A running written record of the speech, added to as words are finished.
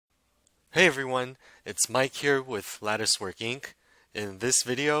Hey everyone, it's Mike here with Latticework Inc. In this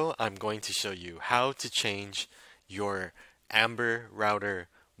video, I'm going to show you how to change your Amber router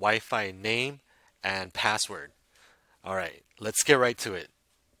Wi-Fi name and password. Alright, let's get right to it.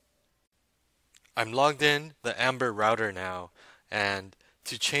 I'm logged in the Amber router now, and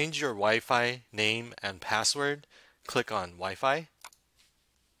to change your Wi-Fi name and password, click on Wi-Fi.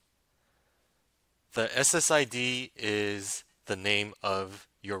 The SSID is the name of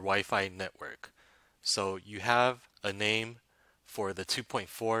your Wi-Fi network. So you have a name for the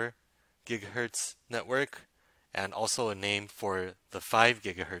 2.4 gigahertz network and also a name for the 5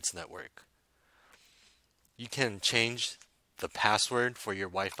 gigahertz network. You can change the password for your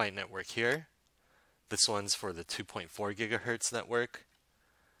Wi-Fi network here. This one's for the 2.4 gigahertz network.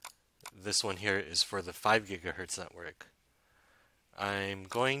 This one here is for the 5 gigahertz network. I'm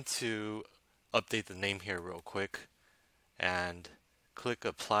going to update the name here real quick and click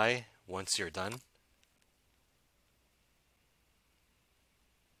apply once you're done.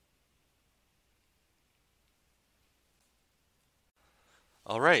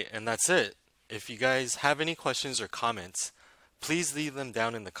 Alright, and that's it. If you guys have any questions or comments, please leave them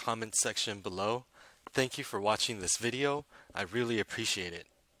down in the comment section below. Thank you for watching this video. I really appreciate it.